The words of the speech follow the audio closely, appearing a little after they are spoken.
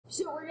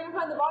we're going to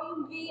find the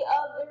volume V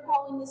of, they're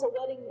calling this a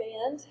wedding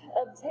band,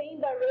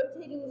 obtained by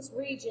rotating this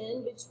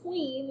region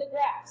between the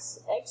graphs,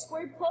 x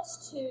squared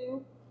plus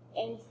 2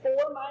 and 4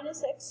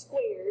 minus x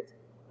squared.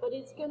 But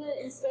it's going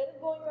to, instead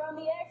of going around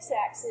the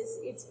x-axis,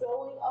 it's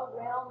going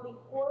around the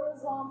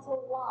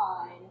horizontal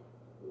line,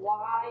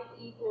 y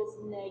equals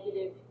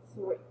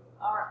 -3.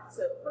 All right,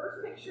 so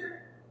first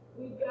picture,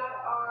 we've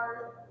got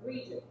our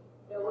region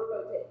that we're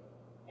rotating.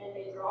 And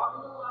they draw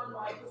in the line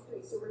y equals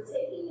 3. So we're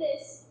taking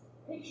this,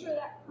 picture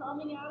that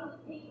coming out of the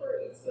paper,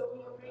 it's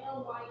going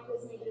around y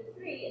equals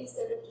 -3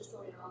 instead of just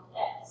around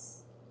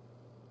x.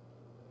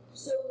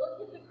 So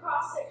look at the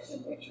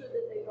cross-section picture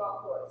that they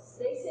draw for us.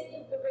 They say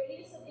that the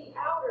radius of the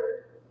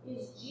outer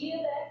is g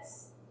of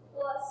x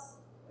plus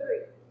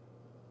 3.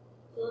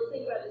 So let's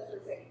think about this for a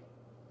second.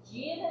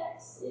 G of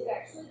x is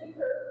actually the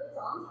curve that's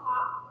on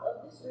top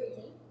of this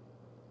region.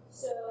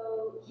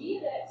 So g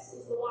of x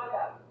is the y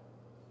value.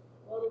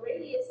 Well, the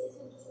radius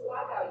isn't just a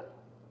y value.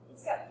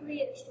 It's got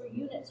 3 extra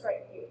units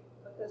right here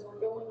because we're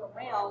going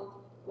around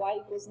y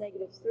equals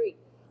 -3.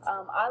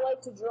 I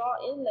like to draw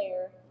in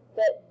there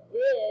that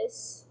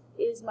this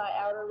is my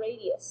outer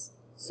radius.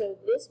 So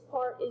this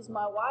part is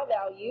my y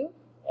value,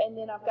 and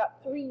then I've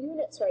got 3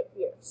 units right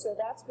here. So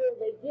that's where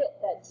they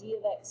get that g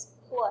of x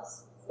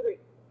plus 3.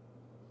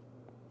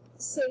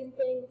 Same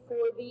thing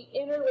for the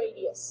inner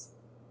radius.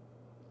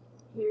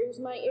 Here's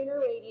my inner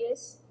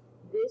radius.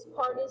 This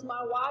part is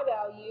my y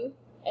value,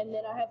 and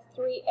then I have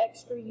 3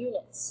 extra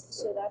units.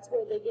 So that's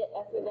where they get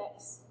f of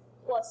x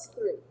plus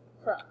 3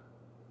 from.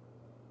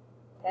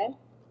 Okay?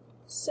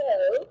 So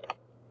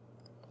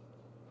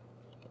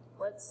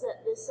let's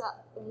set this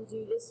up and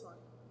do this one.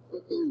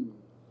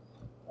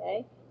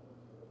 Okay?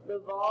 The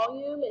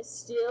volume is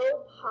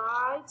still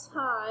pi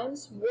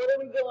times, what are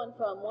we going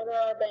from? What are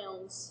our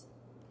bounds?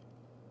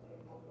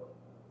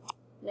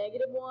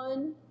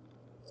 -1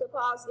 to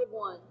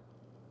 +1,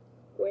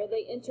 where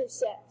they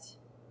intersect.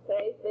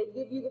 Okay? They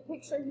give you the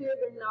picture here.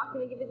 They're not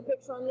going to give you the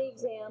picture on the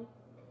exam.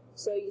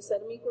 So you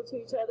set them equal to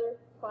each other,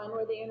 find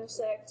where they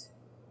intersect.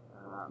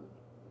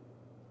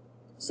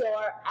 So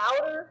our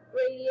outer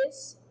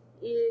radius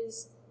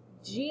is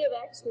g of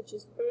x, which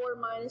is 4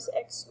 minus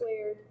x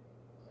squared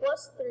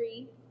plus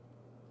 3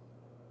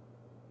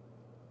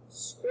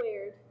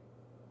 squared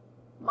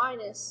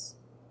minus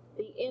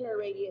the inner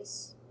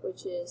radius,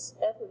 which is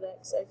f of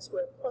x, x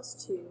squared plus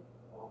 2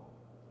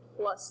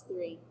 plus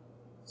 3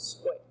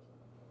 squared.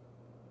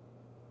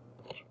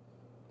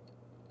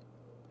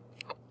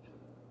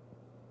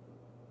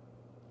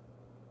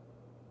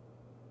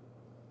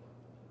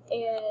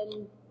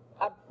 And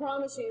I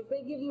promise you, if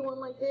they give you one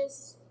like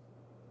this,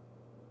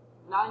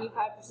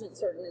 95%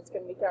 certain it's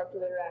going to be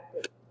calculator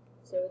active.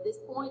 So at this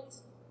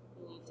point,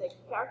 you need to take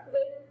your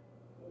calculator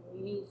and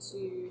you need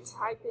to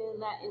type in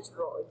that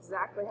integral,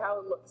 exactly how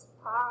it looks.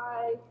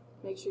 Pi,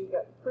 make sure you've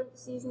got the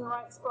parentheses in the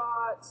right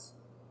spot.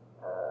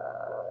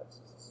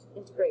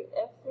 Integrate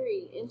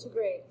F3,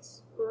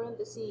 integrate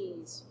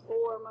parentheses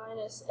 4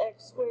 minus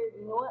x squared.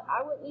 You know what?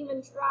 I wouldn't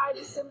even try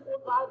to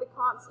simplify the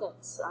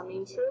constants. I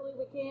mean, surely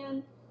we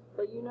can,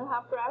 but you know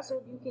how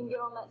frazzled you can get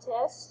on that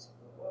test?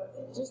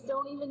 Just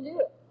don't even do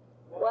it.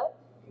 What?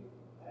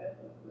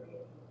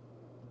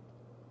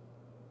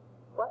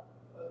 What?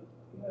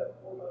 You have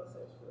 4 minus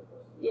x squared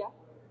plus 2. Yeah.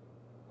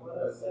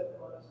 7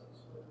 minus x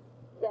squared.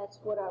 That's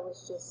what I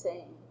was just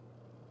saying.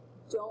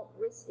 Don't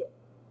risk it.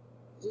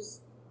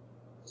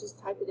 Just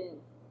type it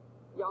in.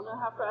 Y'all know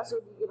how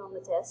frazzled you get on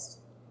the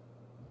test?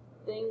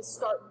 Things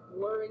start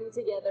blurring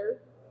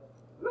together.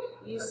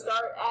 You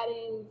start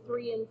adding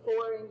 3 and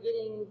 4 and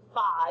getting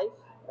 5.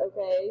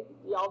 Okay,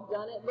 y'all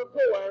done it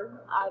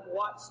before. I've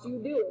watched you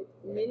do it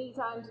many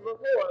times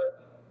before.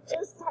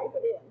 Just type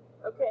it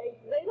in, okay?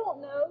 They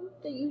don't know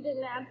that you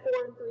didn't add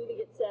 4 and 3 to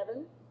get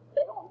 7.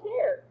 They don't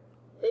care.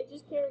 They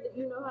just care that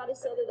you know how to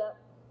set it up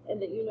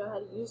and that you know how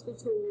to use the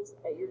tools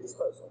at your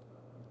disposal.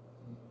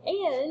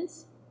 And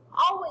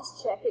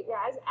always check it,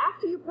 guys.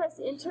 After you press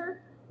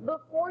enter,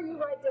 before you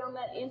write down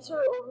that answer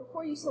or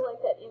before you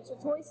select that answer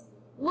choice,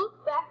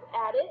 look back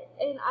at it.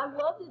 And I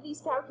love that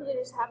these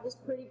calculators have this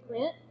pretty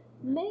print.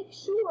 Make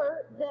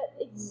sure that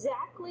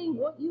exactly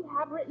what you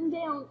have written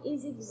down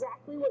is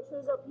exactly what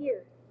shows up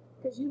here,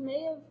 because you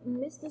may have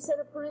missed a set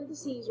of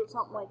parentheses or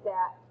something like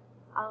that.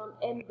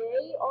 And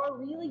they are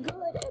really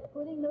good at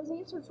putting those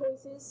answer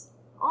choices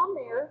on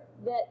there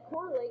that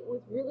correlate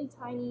with really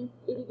tiny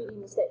itty-bitty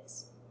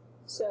mistakes.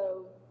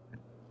 So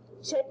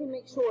check and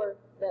make sure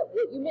that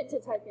what you meant to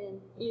type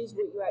in is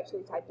what you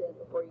actually typed in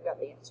before you got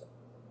the answer.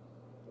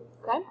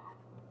 Okay?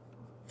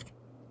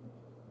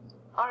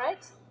 All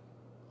right.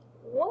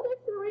 What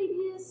if the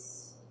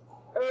radius,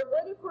 or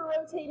what if we're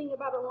rotating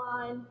about a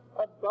line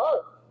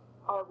above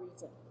our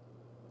region?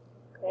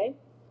 Okay,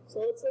 so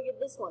let's look at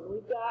this one.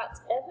 We've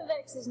got f of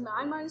x is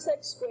 9 minus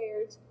x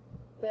squared.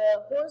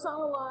 The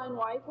horizontal line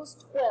y equals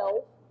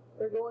 12.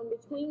 We're going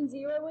between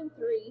 0 and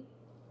 3.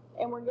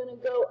 And we're going to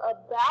go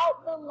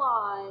about the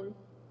line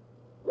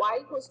y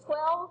equals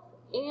 12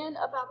 and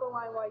about the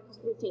line y equals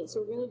 15.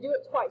 So we're going to do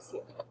it twice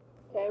here.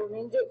 Okay, we're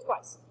going to do it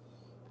twice.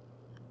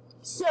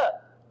 So,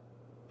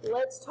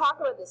 let's talk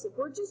about this. If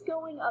we're just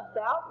going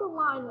about the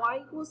line y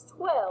equals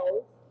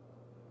 12,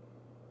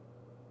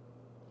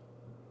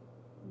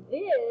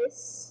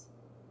 this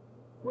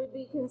would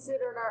be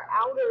considered our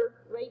outer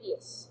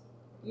radius.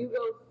 You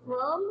go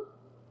from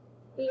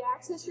the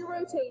axis you're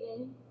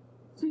rotating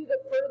to the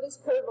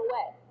furthest curve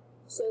away.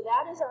 So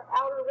that is our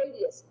outer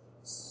radius.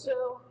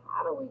 So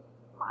how do we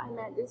find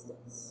that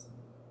distance?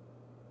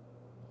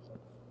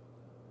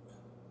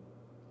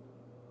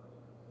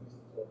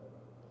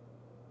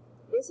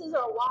 This is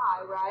our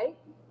y, right?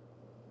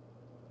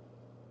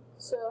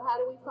 So how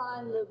do we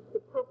find the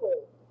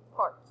purple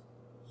part?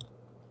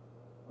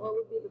 What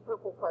would be the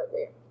purple part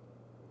there?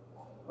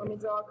 Let me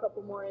draw a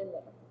couple more in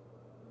there.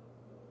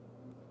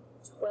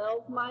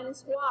 12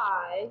 minus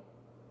y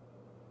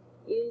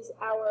is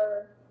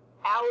our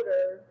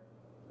outer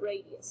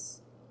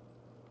radius.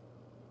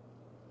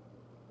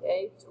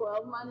 Okay,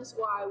 12 minus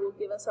y will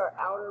give us our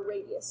outer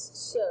radius.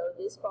 So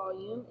this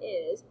volume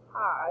is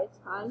pi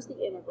times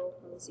the integral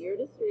from 0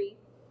 to 3.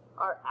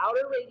 Our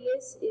outer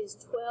radius is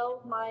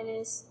 12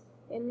 minus,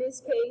 in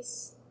this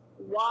case,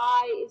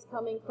 y is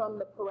coming from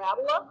the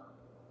parabola.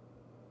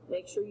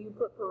 Make sure you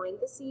put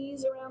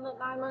parentheses around that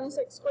 9 minus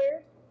x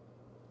squared.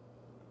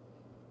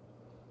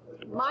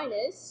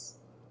 Minus,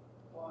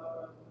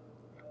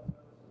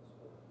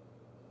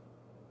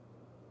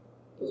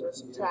 because we're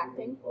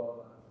subtracting.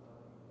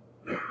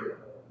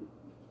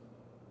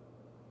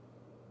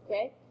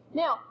 Okay,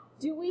 now,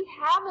 do we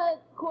have a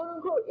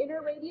quote-unquote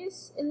inner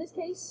radius in this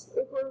case,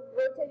 if we're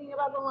rotating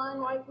about the line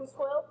y equals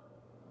 12?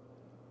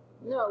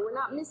 No, we're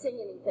not missing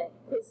anything,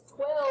 because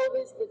 12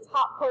 is the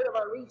top part of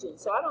our region,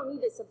 so I don't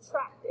need to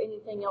subtract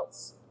anything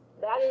else.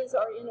 That is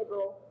our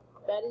integral.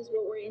 That is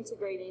what we're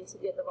integrating to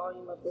get the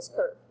volume of this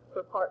curve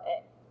for part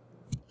A.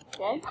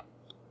 Okay,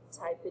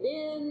 type it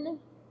in.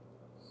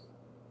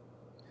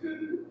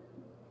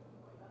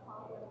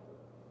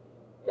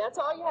 That's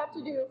all you have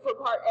to do for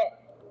part A.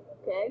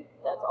 Okay,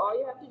 that's all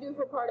you have to do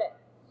for part A.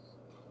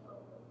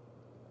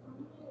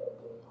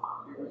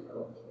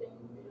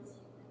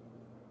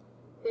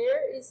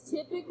 There is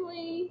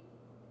typically,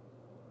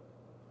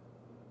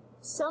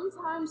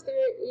 sometimes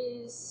there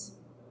is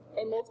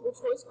a multiple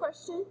choice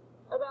question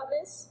about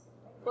this,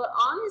 but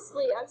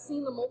honestly, I've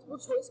seen the multiple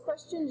choice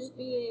question just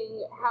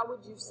being, how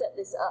would you set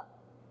this up?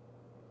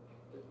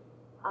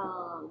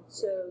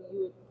 So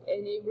you would,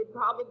 and it would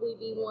probably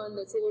be one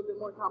that's a little bit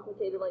more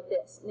complicated like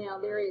this. Now,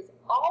 there is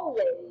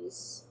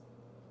always,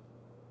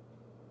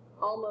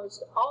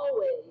 almost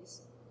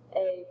always,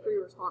 a free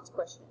response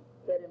question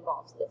that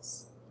involves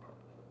this.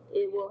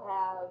 It will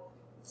have,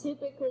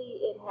 typically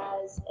it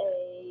has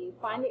a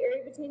find the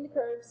area between the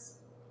curves,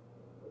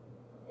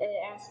 and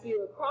it asks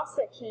you a cross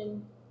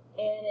section,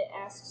 and it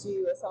asks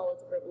you a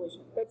solids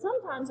revolution. But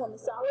sometimes on the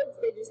solids,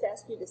 they just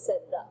ask you to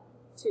set it up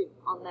too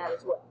on that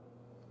as well.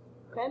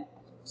 Okay,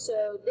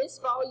 so this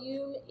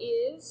volume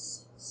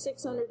is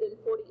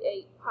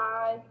 648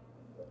 pi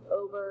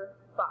over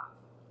 5.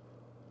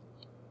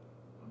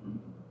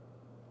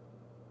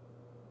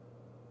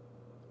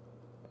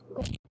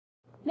 Okay.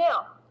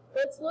 Now,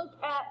 let's look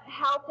at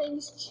how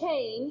things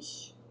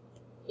change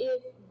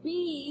if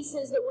B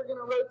says that we're going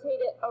to rotate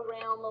it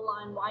around the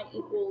line y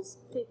equals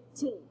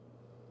 15.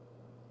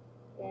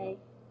 Okay,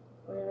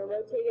 we're going to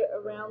rotate it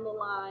around the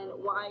line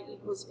y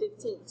equals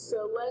 15.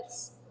 So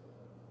let's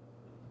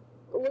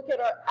look at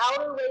our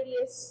outer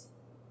radius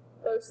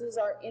versus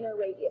our inner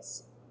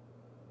radius.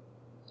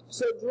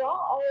 So draw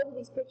all over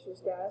these pictures,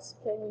 guys.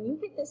 Okay, when you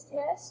get this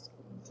test,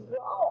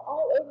 draw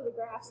all over the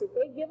graphs. If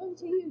they give them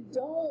to you,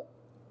 don't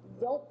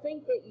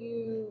think that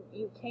you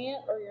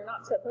can't or you're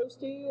not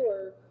supposed to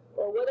or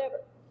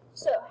whatever.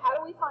 So how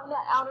do we find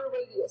that outer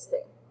radius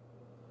there?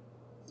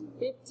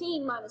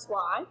 15 minus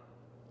y.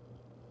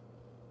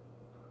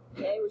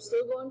 Okay, we're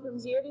still going from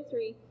 0 to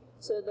 3.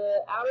 So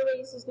the outer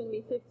radius is going to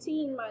be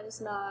 15 minus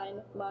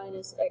 9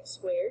 minus x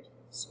squared,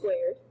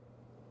 squared.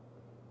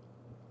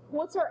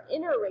 What's our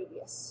inner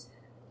radius?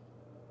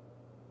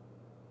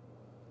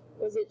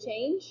 Does it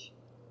change?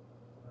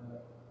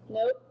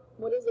 Nope.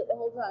 What is it the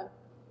whole time?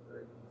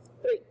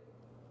 3.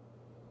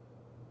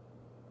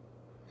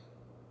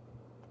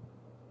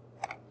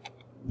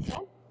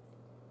 Okay.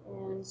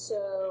 And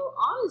so,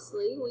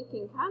 honestly, we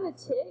can kind of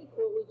take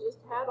what we just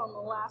had on the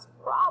last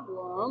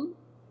problem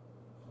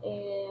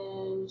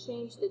and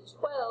change the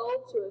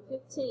 12 to a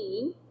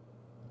 15,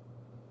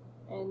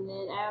 and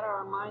then add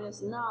our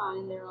minus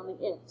 9 there on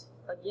the end.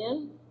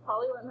 Again,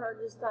 probably wouldn't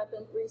hurt just type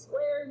in 3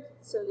 squared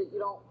so that you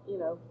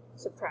don't,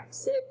 subtract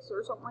 6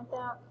 or something like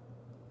that.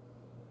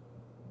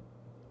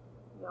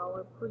 Y'all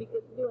are pretty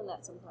good at doing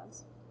that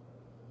sometimes.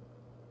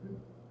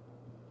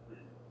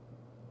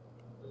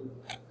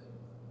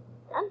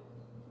 Okay.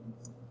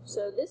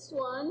 So this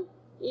one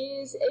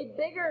is a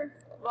bigger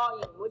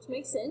volume, which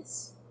makes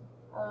sense.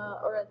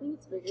 Or I think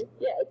it's bigger.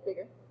 Yeah, it's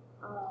bigger.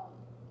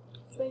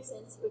 Which makes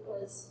sense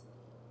because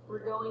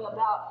we're going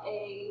about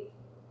a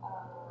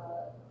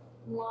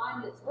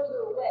line that's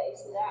further away,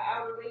 so that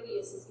outer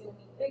radius is going to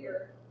be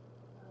bigger.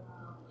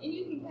 And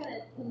you can kind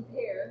of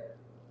compare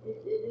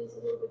It is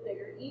a little bit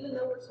bigger. Even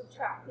though we're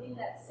subtracting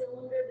that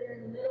cylinder there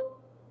in the middle,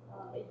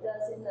 it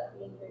does end up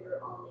being bigger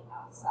on the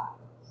outside.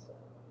 So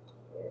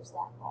there's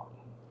that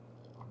volume.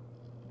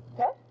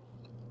 Okay?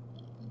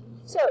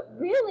 So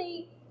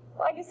really,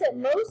 like I said,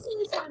 most of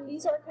the time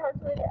these are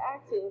calculator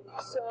active.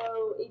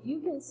 So if you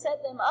can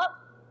set them up,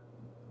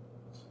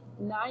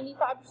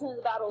 95% of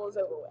the battle is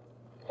over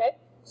with. Okay?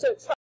 So try